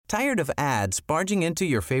Tired of ads barging into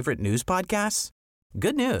your favorite news podcasts?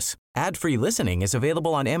 Good news. Ad-free listening is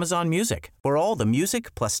available on Amazon Music for all the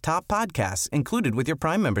music plus top podcasts included with your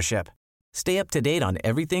Prime membership. Stay up to date on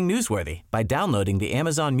everything newsworthy by downloading the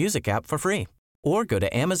Amazon Music app for free or go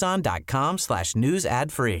to amazon.com/news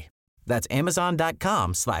ad free. That's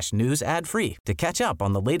amazon.com/news ad free to catch up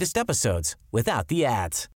on the latest episodes without the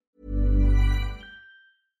ads.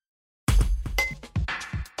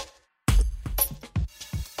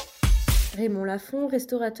 Raymond Lafont,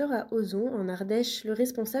 restaurateur à Ozon, en Ardèche, le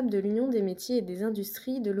responsable de l'Union des métiers et des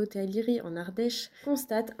industries de l'hôtellerie en Ardèche,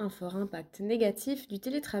 constate un fort impact négatif du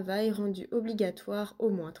télétravail rendu obligatoire au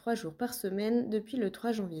moins 3 jours par semaine depuis le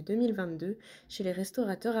 3 janvier 2022 chez les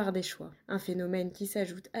restaurateurs ardéchois. Un phénomène qui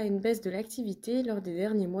s'ajoute à une baisse de l'activité lors des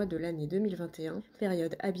derniers mois de l'année 2021,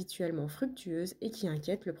 période habituellement fructueuse et qui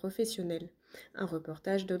inquiète le professionnel. Un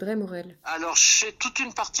reportage d'Audrey Morel. Alors, chez toute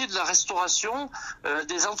une partie de la restauration,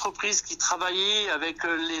 des entreprises qui travaillaient avec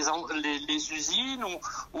les usines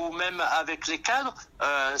ou même avec les cadres,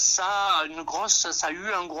 ça a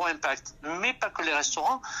eu un gros impact. Mais pas que les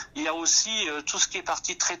restaurants, il y a aussi tout ce qui est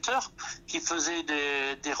partie traiteur, qui faisait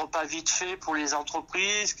des repas vite faits pour les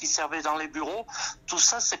entreprises, qui servaient dans les bureaux. Tout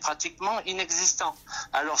ça, c'est pratiquement inexistant.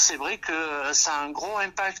 Alors, c'est vrai que ça a un gros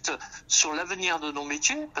impact sur l'avenir de nos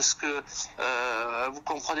métiers, parce que vous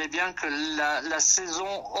comprenez bien que la saison,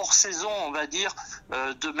 hors saison, on va dire,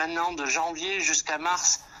 de maintenant, de janvier jusqu'à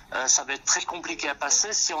mars, ça va être très compliqué à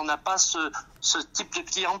passer si on n'a pas ce type de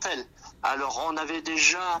clientèle. Alors, on avait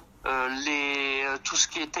déjà tout ce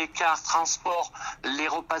qui était carte, transport, les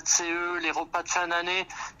repas de CE, les repas de fin d'année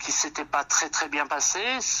qui s'étaient pas très très bien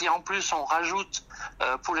passés. Si en plus on rajoute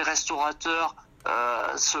pour les restaurateurs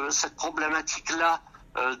cette problématique-là,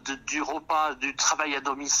 du repas, du travail à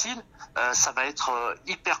domicile, ça va être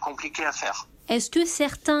hyper compliqué à faire. Est-ce que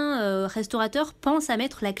certains restaurateurs pensent à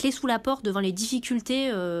mettre la clé sous la porte devant les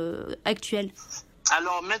difficultés actuelles ?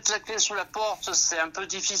 Alors, mettre la clé sous la porte, c'est un peu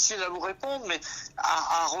difficile à vous répondre, mais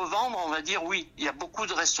à revendre, on va dire oui. Il y a beaucoup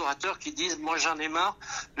de restaurateurs qui disent, moi j'en ai marre,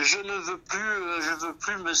 je veux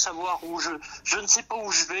plus me savoir je ne sais pas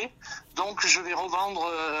où je vais, donc je vais revendre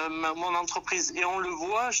mon entreprise. Et on le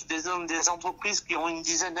voit, des entreprises qui ont une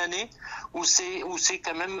dizaine d'années, où c'est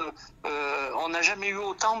quand même, on n'a jamais eu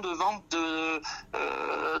autant de ventes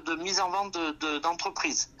de mise en vente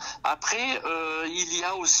d'entreprises. Après, il y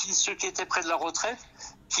a aussi ceux qui étaient près de la retraite,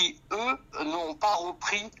 qui eux n'ont pas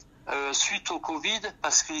repris suite au Covid,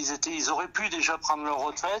 parce ils auraient pu déjà prendre leur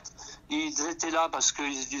retraite. Ils étaient là parce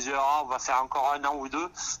qu'ils se disaient on va faire encore 1 an ou 2,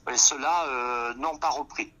 et ceux-là n'ont pas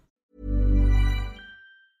repris.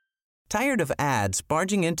 Tired of ads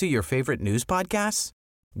barging into your favorite news podcasts?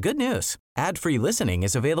 Good news. Ad-free listening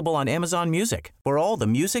is available on Amazon Music for all the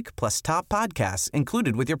music plus top podcasts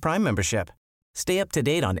included with your Prime membership. Stay up to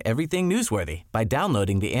date on everything newsworthy by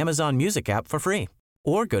downloading the Amazon Music app for free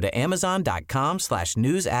or go to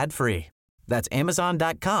amazon.com/news ad free. That's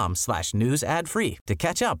amazon.com/news ad free to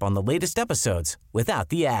catch up on the latest episodes without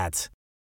the ads.